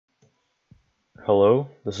Hello,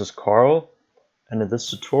 this is Carl, and in this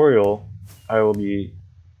tutorial I will be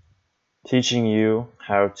teaching you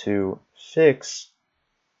how to fix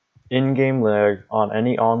in-game lag on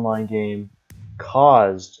any online game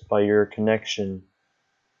caused by your connection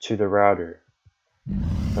to the router.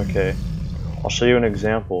 Okay, I'll show you an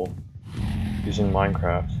example using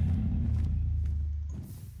Minecraft.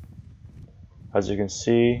 As you can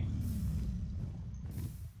see,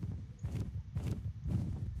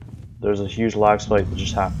 there's a huge lag spike that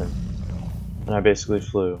just happened, and I basically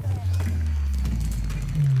flew.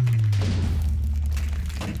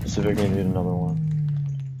 Let's see if I can get another one.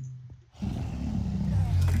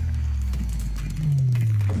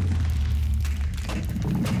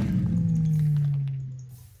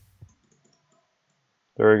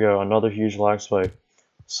 There we go, another huge lag spike.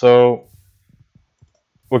 So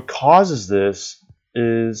what causes this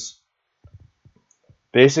is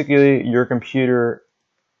basically your computer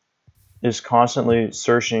is constantly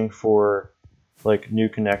searching for like new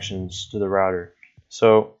connections to the router.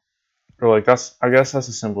 So, or like I guess that's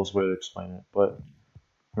the simplest way to explain it, but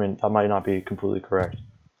I mean that might not be completely correct.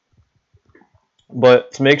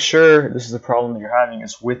 But to make sure this is a problem that you're having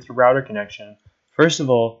is with your router connection, first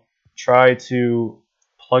of all, try to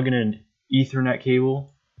plug in an Ethernet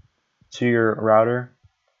cable to your router,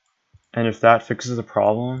 and if that fixes the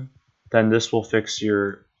problem, then this will fix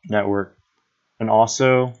your network. And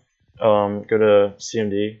also go to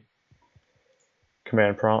CMD,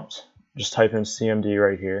 command prompt, just type in CMD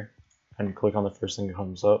right here and click on the first thing that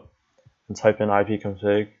comes up and type in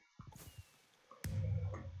ipconfig.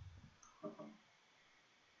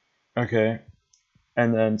 Okay,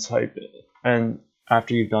 and then type it, and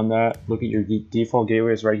after you've done that, look at your default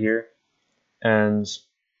gateways right here, and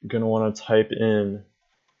you're going to want to type in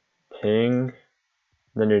ping,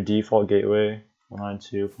 then your default gateway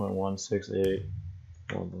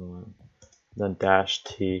 192.168.1, then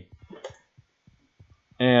 -t,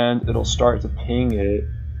 and it'll start to ping it.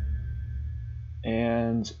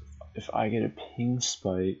 And if I get a ping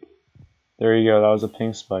spike, there you go, that was a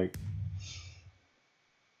ping spike.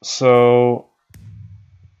 So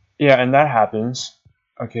yeah, and that happens.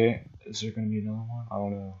 Okay, is there gonna be another one? I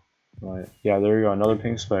don't know. Right, yeah, there you go, another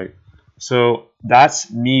ping spike. So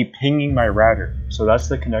that's me pinging my router. So that's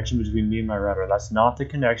the connection between me and my router. That's not the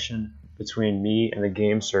connection between me and the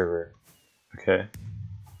game server. Okay.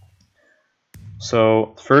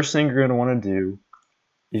 So the first thing you're going to want to do,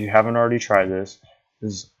 if you haven't already tried this,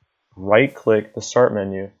 is right click the start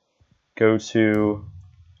menu, go to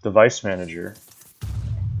device manager,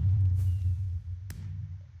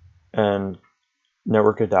 and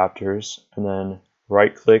network adapters, and then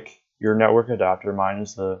right click your network adapter. Mine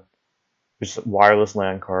is the wireless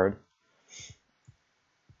LAN card.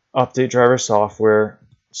 Update driver software,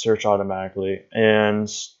 search automatically, and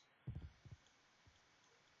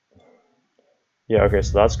yeah, okay,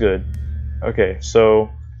 so that's good. Okay, so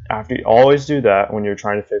after you always do that when you're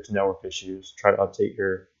trying to fix network issues, try to update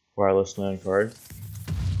your wireless LAN card.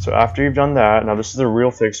 So after you've done that, now this is the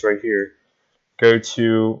real fix right here. Go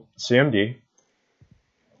to CMD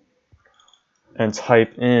and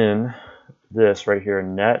type in this right here,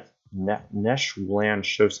 netsh wlan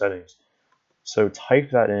show settings. So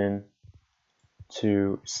type that in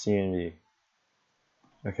to CMD.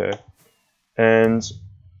 Okay, and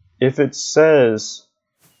if it says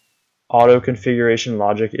auto configuration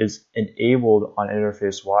logic is enabled on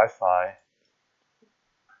interface Wi-Fi,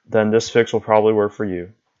 then this fix will probably work for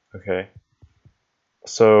you. Okay,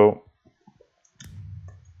 so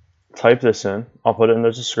type this in. I'll put it in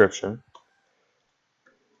the description.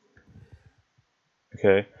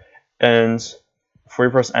 Okay, and before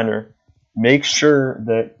you press enter, make sure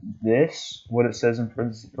that this, what it says in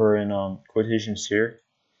parentheses or in quotations here,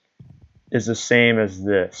 is the same as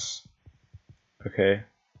this. Okay,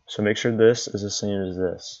 so make sure this is the same as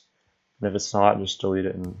this, and if it's not, just delete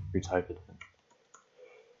it and retype it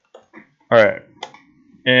in. Alright,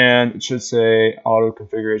 and it should say auto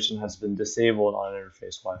configuration has been disabled on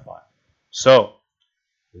interface Wi-Fi. So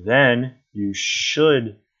then you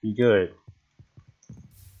should be good.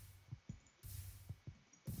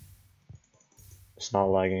 It's not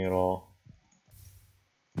lagging at all.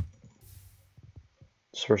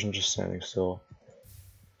 This person's just standing still.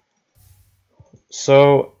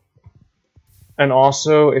 So, and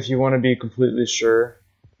also if you want to be completely sure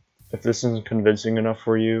if this isn't convincing enough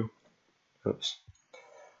for you, oops,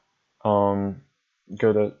 go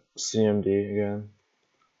to CMD again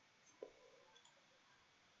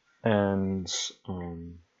and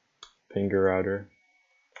ping your router.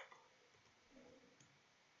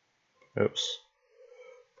 Oops,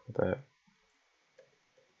 what the heck?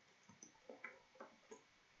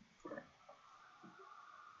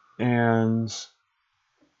 and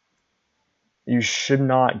you should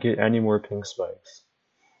not get any more ping spikes.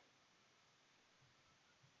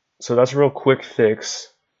 So that's a real quick fix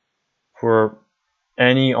for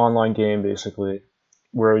any online game, basically,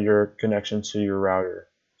 where your connection to your router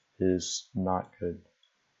is not good.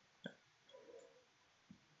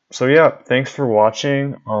 So yeah, thanks for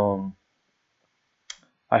watching.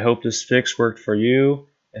 I hope this fix worked for you.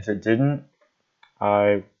 If it didn't,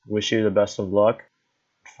 I wish you the best of luck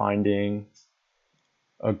finding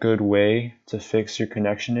a good way to fix your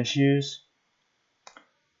connection issues.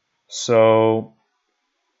 So,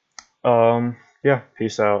 yeah,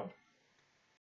 peace out.